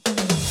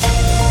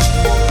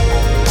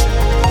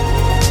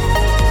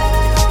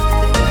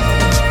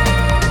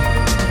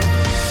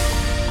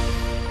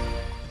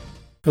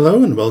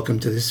Hello and welcome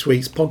to this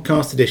week's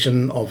podcast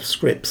edition of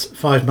Scrip's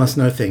 5 Must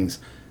Know Things,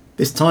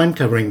 this time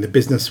covering the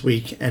business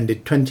week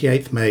ended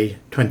 28th May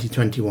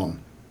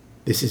 2021.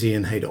 This is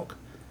Ian Haydock.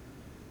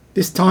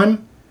 This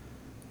time,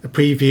 a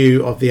preview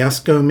of the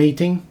ASCO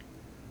meeting,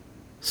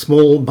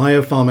 small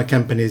biopharma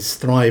companies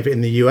thrive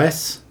in the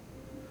US,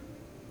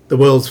 the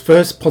world's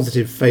first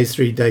positive phase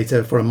 3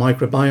 data for a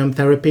microbiome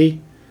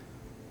therapy,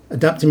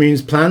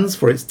 Adaptimmune's plans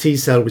for its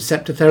T-cell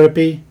receptor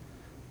therapy,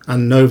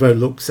 and Novo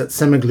looks at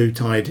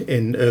semaglutide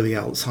in early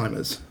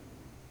Alzheimer's.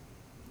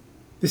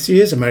 This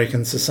year's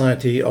American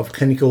Society of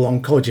Clinical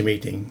Oncology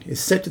meeting is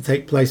set to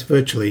take place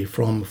virtually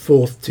from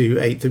 4th to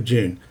 8th of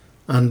June,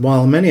 and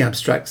while many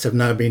abstracts have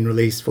now been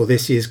released for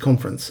this year's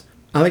conference,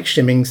 Alex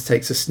Shimmings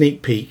takes a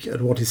sneak peek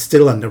at what is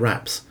still under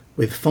wraps,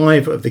 with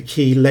 5 of the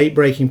key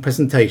late-breaking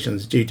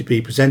presentations due to be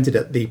presented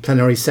at the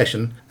plenary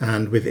session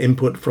and with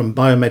input from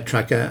Biomed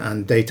Tracker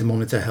and Data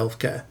Monitor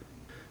Healthcare.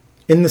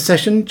 In the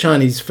session,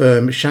 Chinese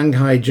firm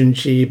Shanghai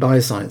Junshi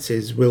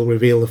Biosciences will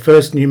reveal the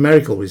first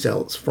numerical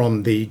results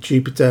from the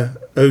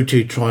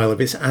JUPITER-02 trial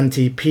of its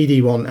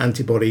anti-PD-1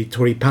 antibody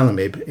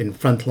toripalimab in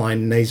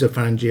frontline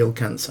nasopharyngeal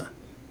cancer.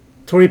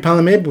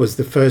 Toripalimab was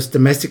the first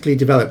domestically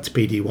developed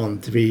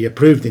PD-1 to be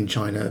approved in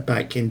China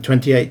back in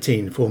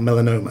 2018 for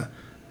melanoma,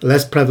 a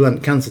less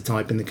prevalent cancer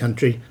type in the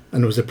country,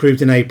 and was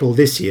approved in April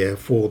this year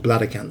for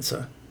bladder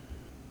cancer.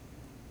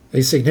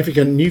 A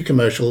significant new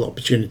commercial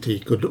opportunity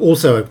could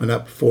also open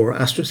up for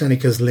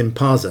AstraZeneca's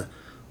Lynparza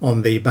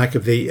on the back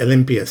of the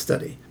Olympia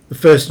study, the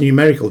first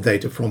numerical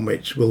data from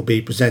which will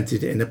be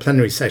presented in a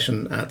plenary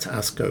session at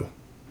ASCO.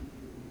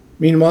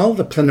 Meanwhile,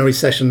 the plenary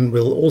session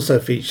will also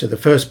feature the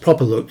first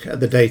proper look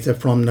at the data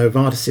from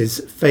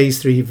Novartis'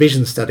 Phase 3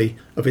 VISION study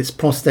of its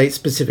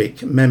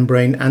prostate-specific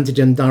membrane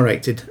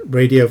antigen-directed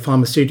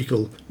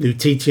radiopharmaceutical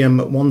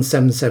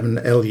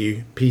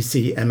lutetium-177Lu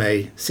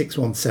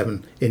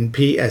PCMA617 in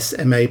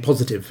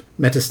PSMA-positive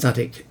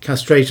metastatic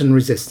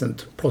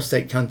castration-resistant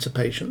prostate cancer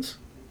patients.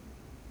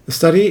 The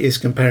study is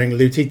comparing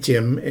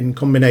lutetium in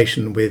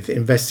combination with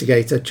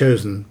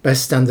investigator-chosen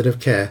best standard of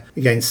care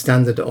against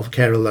standard of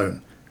care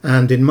alone.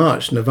 And in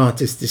March,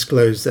 Novartis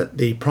disclosed that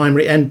the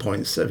primary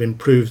endpoints of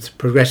improved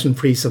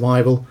progression-free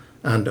survival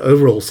and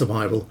overall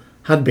survival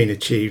had been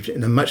achieved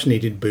in a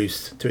much-needed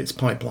boost to its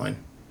pipeline.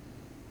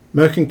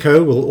 Merck &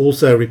 Co. will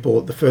also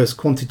report the first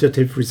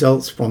quantitative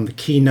results from the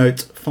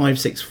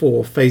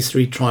KEYNOTE-564 Phase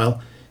 3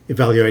 trial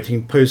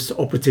evaluating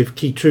post-operative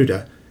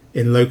Keytruda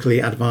in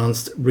locally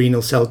advanced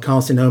renal cell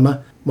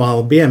carcinoma,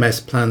 while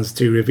BMS plans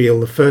to reveal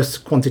the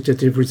first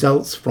quantitative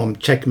results from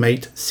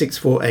CheckMate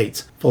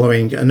 648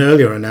 following an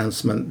earlier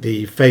announcement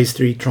the Phase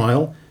 3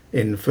 trial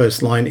in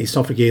first-line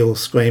esophageal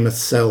squamous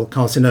cell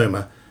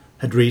carcinoma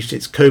had reached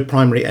its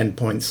co-primary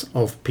endpoints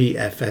of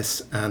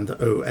PFS and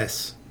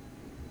OS.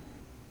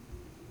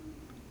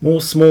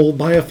 More small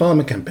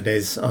biopharma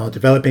companies are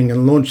developing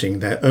and launching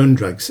their own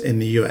drugs in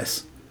the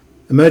US.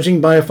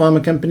 Emerging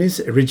biopharma companies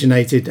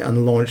originated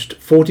and launched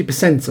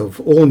 40% of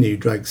all new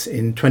drugs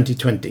in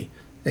 2020,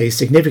 a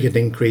significant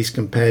increase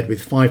compared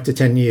with 5 to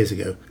 10 years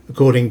ago,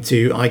 according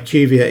to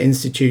IQVIA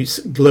Institute's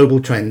Global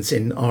Trends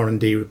in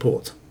R&D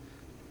report.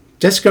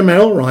 Jessica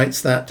Merrill writes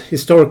that,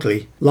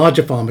 historically,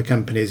 larger pharma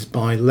companies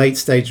buy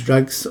late-stage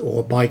drugs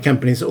or buy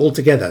companies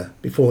altogether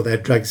before their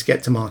drugs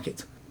get to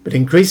market. But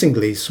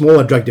increasingly,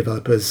 smaller drug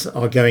developers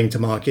are going to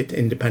market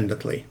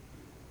independently.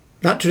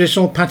 That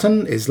traditional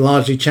pattern is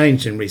largely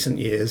changed in recent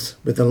years,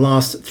 with the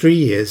last 3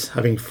 years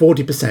having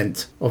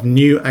 40% of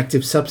new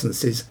active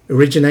substances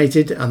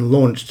originated and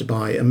launched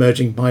by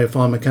emerging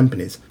biopharma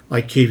companies,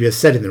 IQVIA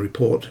said in the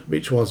report,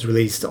 which was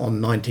released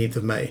on 19th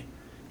of May.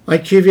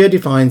 IQVIA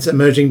defines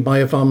emerging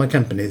biopharma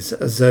companies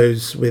as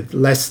those with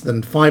less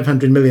than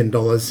 $500 million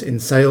in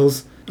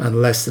sales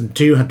and less than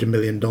 $200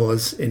 million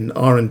in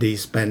R&D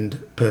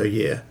spend per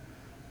year.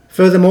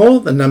 Furthermore,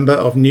 the number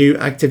of new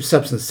active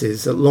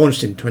substances that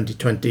launched in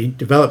 2020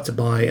 developed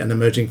by an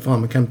emerging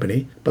pharma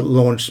company but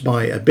launched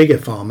by a bigger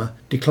pharma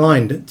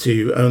declined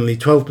to only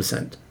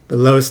 12%, the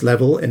lowest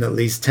level in at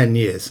least 10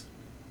 years.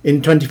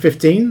 In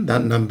 2015,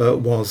 that number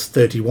was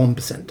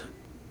 31%.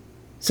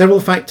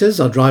 Several factors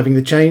are driving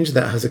the change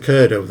that has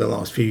occurred over the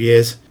last few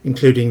years,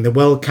 including the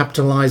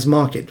well-capitalized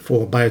market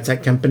for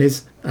biotech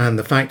companies and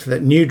the fact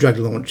that new drug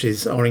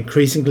launches are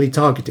increasingly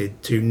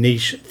targeted to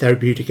niche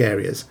therapeutic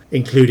areas,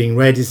 including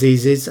rare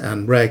diseases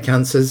and rare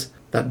cancers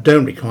that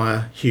don't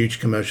require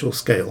huge commercial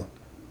scale.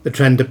 The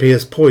trend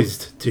appears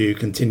poised to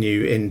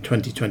continue in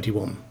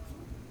 2021.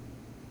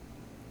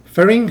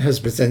 Ferring has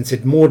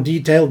presented more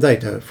detailed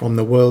data from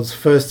the world's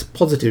first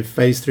positive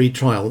Phase 3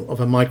 trial of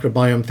a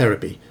microbiome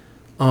therapy,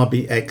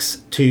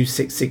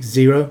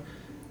 RBX2660,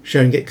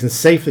 showing it can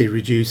safely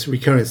reduce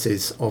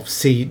recurrences of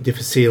C.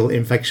 difficile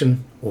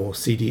infection, or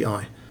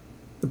CDI.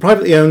 The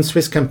privately owned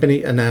Swiss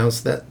company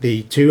announced that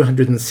the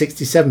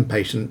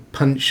 267-patient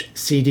PUNCH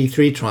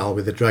CD3 trial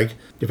with the drug,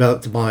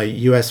 developed by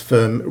US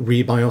firm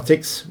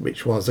Rebiotics,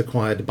 which was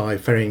acquired by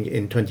Ferring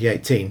in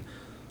 2018,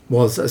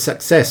 was a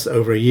success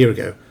over a year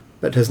ago,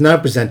 but has now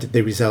presented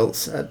the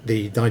results at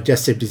the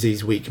Digestive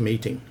Disease Week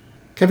meeting.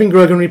 Kevin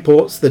Grogan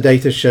reports the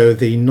data show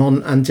the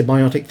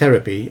non-antibiotic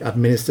therapy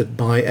administered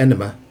by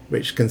enema,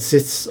 which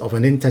consists of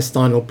an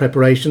intestinal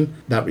preparation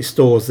that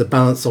restores the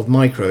balance of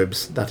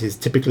microbes that is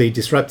typically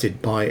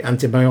disrupted by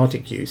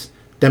antibiotic use,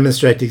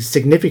 demonstrated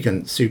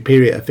significant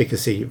superior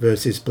efficacy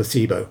versus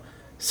placebo,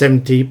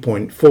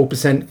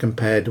 70.4%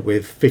 compared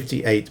with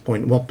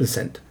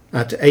 58.1%,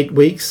 at 8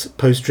 weeks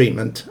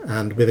post-treatment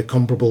and with a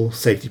comparable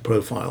safety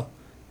profile.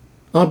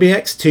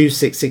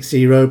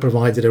 RBX2660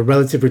 provided a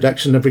relative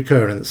reduction of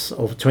recurrence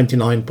of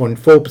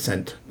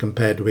 29.4%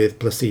 compared with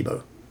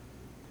placebo.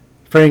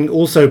 Ferring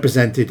also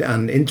presented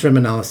an interim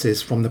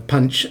analysis from the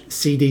PUNCH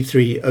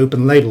CD3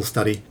 open-label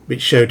study,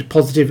 which showed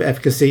positive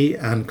efficacy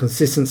and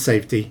consistent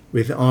safety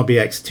with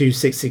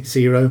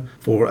RBX2660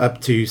 for up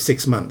to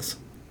 6 months.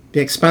 The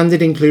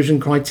expanded inclusion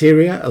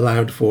criteria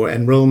allowed for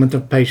enrolment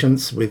of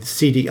patients with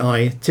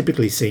CDI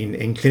typically seen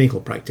in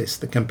clinical practice,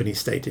 the company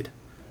stated.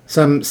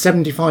 Some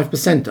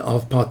 75%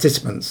 of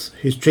participants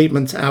whose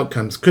treatment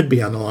outcomes could be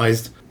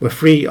analysed were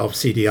free of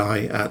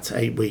CDI at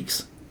 8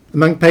 weeks.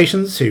 Among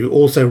patients who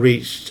also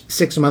reached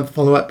 6-month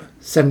follow-up,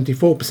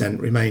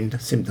 74% remained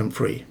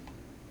symptom-free.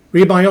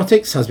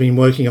 Rebiotics has been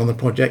working on the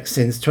project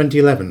since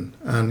 2011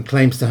 and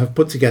claims to have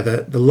put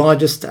together the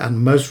largest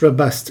and most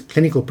robust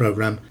clinical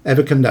program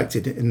ever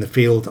conducted in the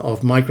field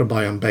of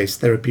microbiome-based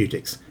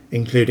therapeutics,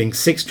 including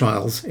 6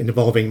 trials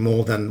involving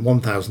more than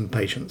 1,000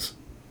 patients.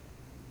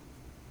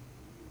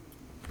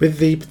 With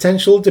the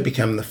potential to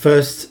become the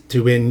first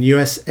to win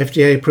US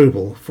FDA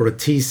approval for a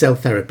T-cell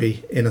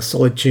therapy in a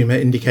solid tumour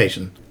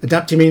indication,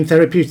 Adaptimmune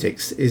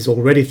Therapeutics is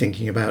already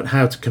thinking about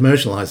how to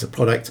commercialise a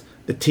product,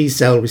 the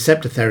T-cell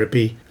receptor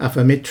therapy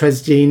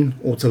afamitresgene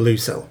or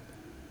Telucel.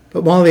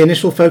 But while the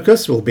initial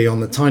focus will be on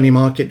the tiny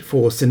market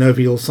for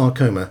synovial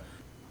sarcoma,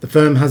 the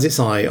firm has its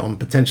eye on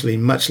potentially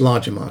much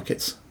larger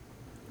markets.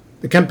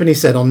 The company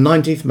said on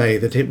 19th May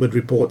that it would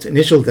report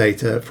initial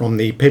data from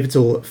the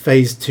pivotal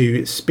Phase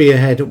 2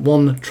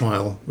 Spearhead-1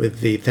 trial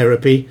with the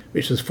therapy,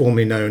 which was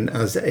formerly known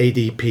as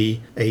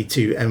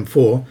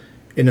ADP-A2M4,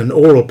 in an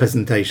oral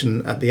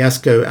presentation at the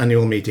ASCO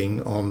annual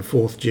meeting on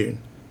 4th June.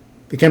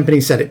 The company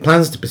said it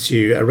plans to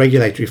pursue a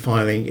regulatory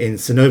filing in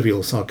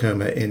synovial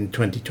sarcoma in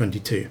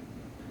 2022.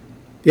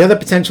 The other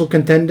potential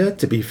contender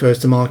to be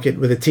first to market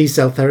with a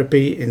T-cell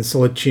therapy in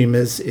solid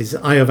tumours is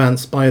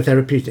Iovance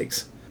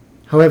Biotherapeutics.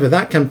 However,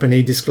 that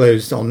company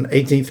disclosed on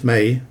 18th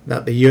May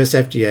that the US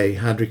FDA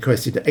had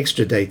requested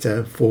extra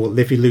data for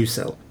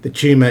Lifileucel, the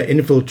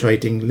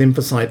tumour-infiltrating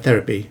lymphocyte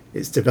therapy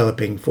it's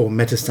developing for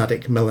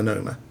metastatic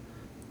melanoma.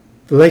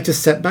 The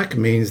latest setback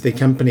means the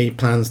company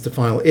plans to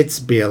file its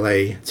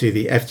BLA to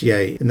the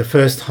FDA in the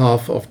first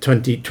half of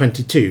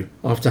 2022,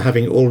 after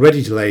having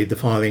already delayed the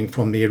filing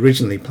from the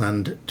originally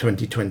planned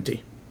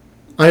 2020.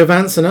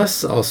 Iovance and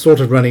us are sort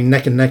of running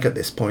neck and neck at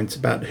this point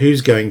about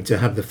who's going to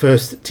have the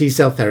first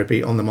T-cell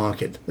therapy on the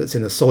market that's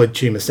in a solid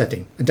tumour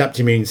setting,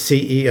 Adaptimmune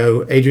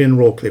CEO Adrian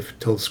Rawcliffe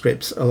told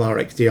Scripps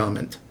Alaric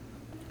Diarment.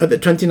 At the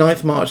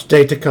 29th March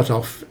data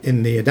cut-off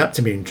in the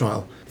Adaptimmune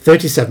trial,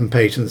 37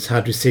 patients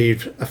had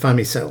received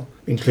afami-cel,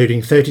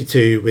 including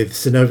 32 with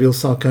synovial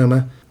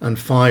sarcoma and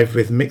 5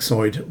 with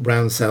myxoid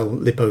round cell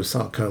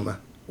liposarcoma,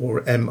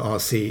 or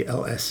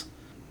MRCLS.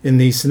 In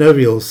the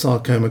synovial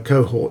sarcoma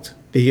cohort,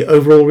 the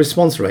overall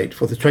response rate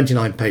for the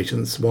 29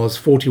 patients was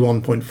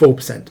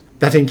 41.4%.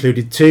 That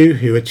included 2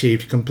 who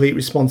achieved complete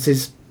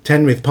responses,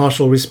 10 with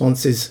partial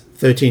responses,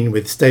 13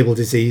 with stable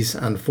disease,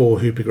 and 4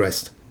 who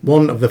progressed.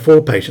 1 of the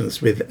 4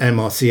 patients with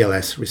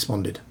MRCLS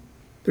responded.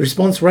 The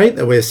response rate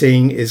that we're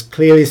seeing is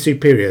clearly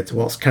superior to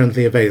what's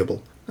currently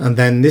available, and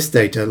then this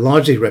data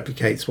largely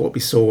replicates what we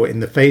saw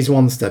in the Phase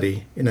 1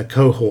 study in a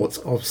cohort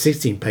of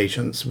 16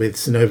 patients with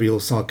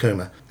synovial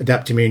sarcoma,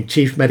 Adaptimmune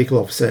Chief Medical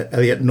Officer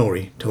Elliot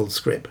Norrie told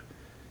Scrip.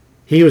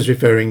 He was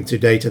referring to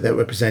data that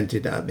were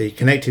presented at the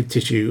Connective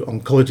Tissue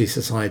Oncology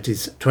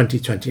Society's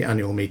 2020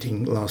 annual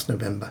meeting last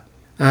November.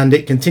 And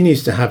it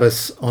continues to have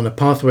us on a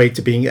pathway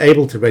to being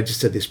able to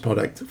register this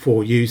product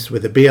for use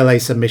with a BLA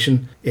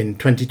submission in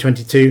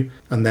 2022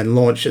 and then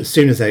launch as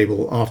soon as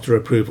able after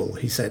approval,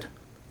 he said.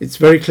 It's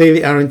very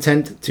clearly our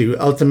intent to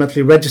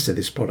ultimately register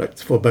this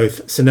product for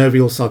both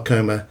synovial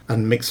sarcoma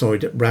and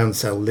myxoid round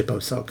cell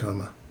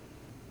liposarcoma.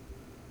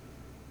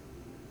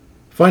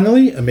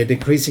 Finally, amid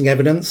increasing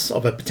evidence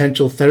of a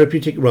potential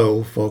therapeutic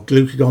role for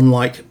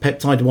glucagon-like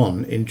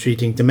peptide-1 in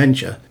treating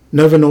dementia,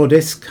 Novo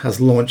Nordisk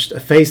has launched a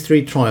Phase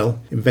 3 trial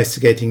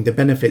investigating the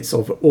benefits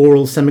of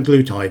oral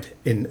semaglutide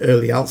in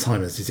early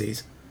Alzheimer's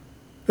disease.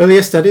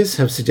 Earlier studies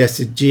have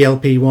suggested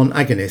GLP-1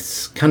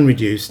 agonists can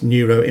reduce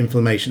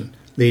neuroinflammation,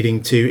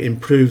 leading to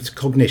improved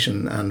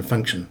cognition and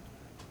function.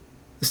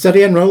 The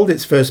study enrolled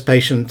its first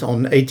patient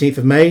on 18th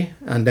of May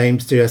and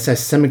aims to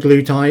assess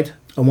semaglutide,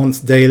 a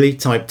once-daily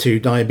type 2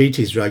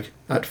 diabetes drug,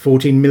 at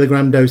 14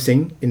 mg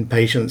dosing in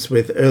patients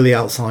with early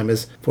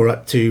Alzheimer's for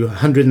up to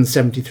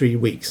 173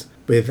 weeks,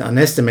 with an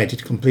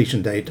estimated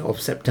completion date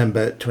of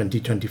September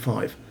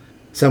 2025.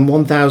 Some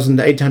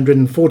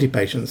 1,840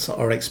 patients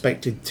are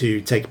expected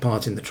to take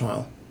part in the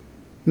trial.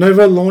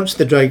 Novo launched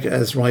the drug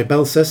as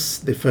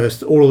Rybelsus, the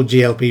first oral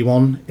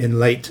GLP-1, in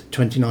late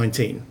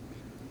 2019.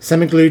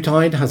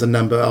 Semaglutide has a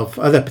number of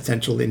other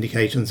potential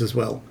indications as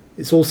well.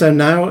 It's also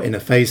now in a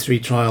phase 3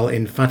 trial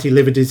in fatty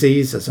liver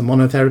disease as a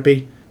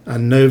monotherapy,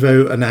 and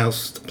Novo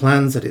announced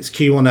plans at its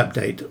Q1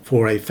 update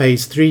for a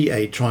phase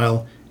 3A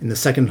trial in the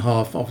second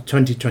half of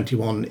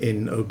 2021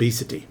 in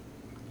obesity.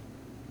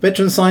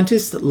 Veteran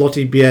scientist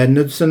Lotte Bjerre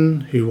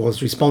Knudsen, who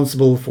was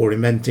responsible for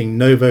inventing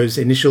Novo's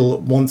initial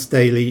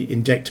once-daily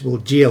injectable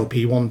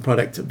GLP-1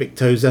 product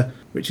Victoza,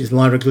 which is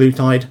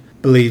liraglutide,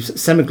 believes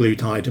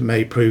semaglutide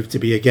may prove to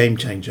be a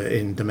game-changer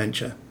in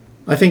dementia.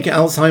 I think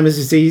Alzheimer's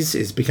disease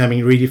is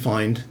becoming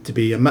redefined to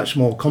be a much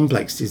more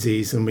complex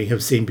disease than we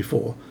have seen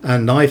before,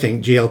 and I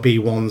think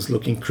GLP-1s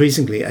look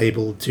increasingly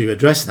able to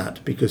address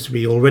that because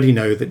we already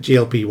know that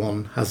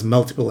GLP-1 has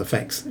multiple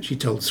effects, she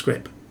told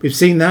Scrip. We've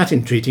seen that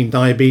in treating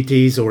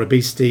diabetes or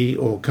obesity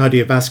or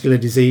cardiovascular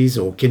disease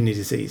or kidney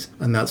disease,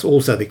 and that's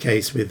also the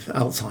case with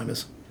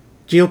Alzheimer's.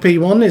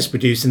 GLP-1 is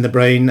produced in the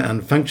brain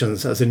and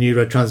functions as a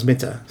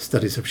neurotransmitter,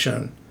 studies have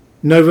shown.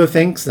 Novo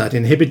thinks that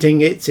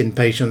inhibiting it in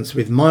patients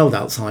with mild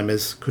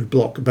Alzheimer's could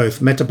block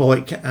both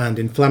metabolic and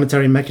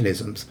inflammatory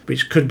mechanisms,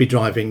 which could be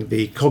driving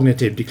the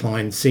cognitive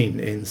decline seen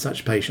in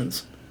such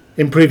patients.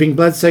 Improving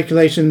blood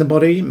circulation in the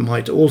body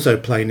might also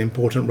play an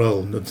important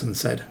role, Knudsen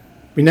said.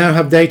 We now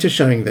have data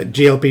showing that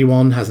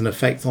GLP-1 has an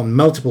effect on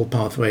multiple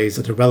pathways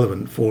that are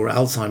relevant for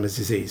Alzheimer's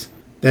disease.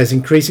 There's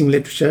increasing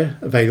literature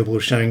available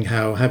showing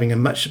how having a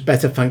much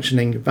better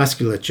functioning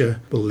vasculature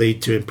will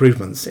lead to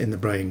improvements in the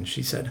brain,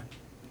 she said.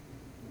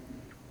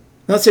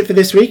 That's it for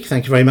this week.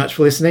 Thank you very much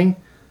for listening.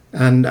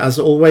 And as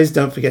always,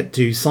 don't forget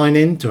to sign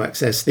in to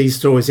access these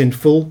stories in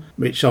full,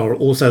 which are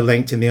also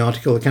linked in the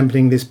article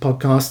accompanying this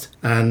podcast,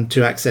 and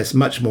to access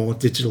much more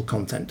digital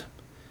content.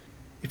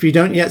 If you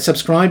don't yet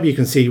subscribe, you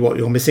can see what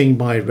you're missing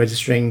by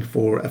registering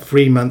for a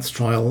free month's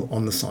trial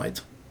on the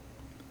site.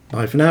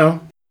 Bye for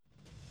now.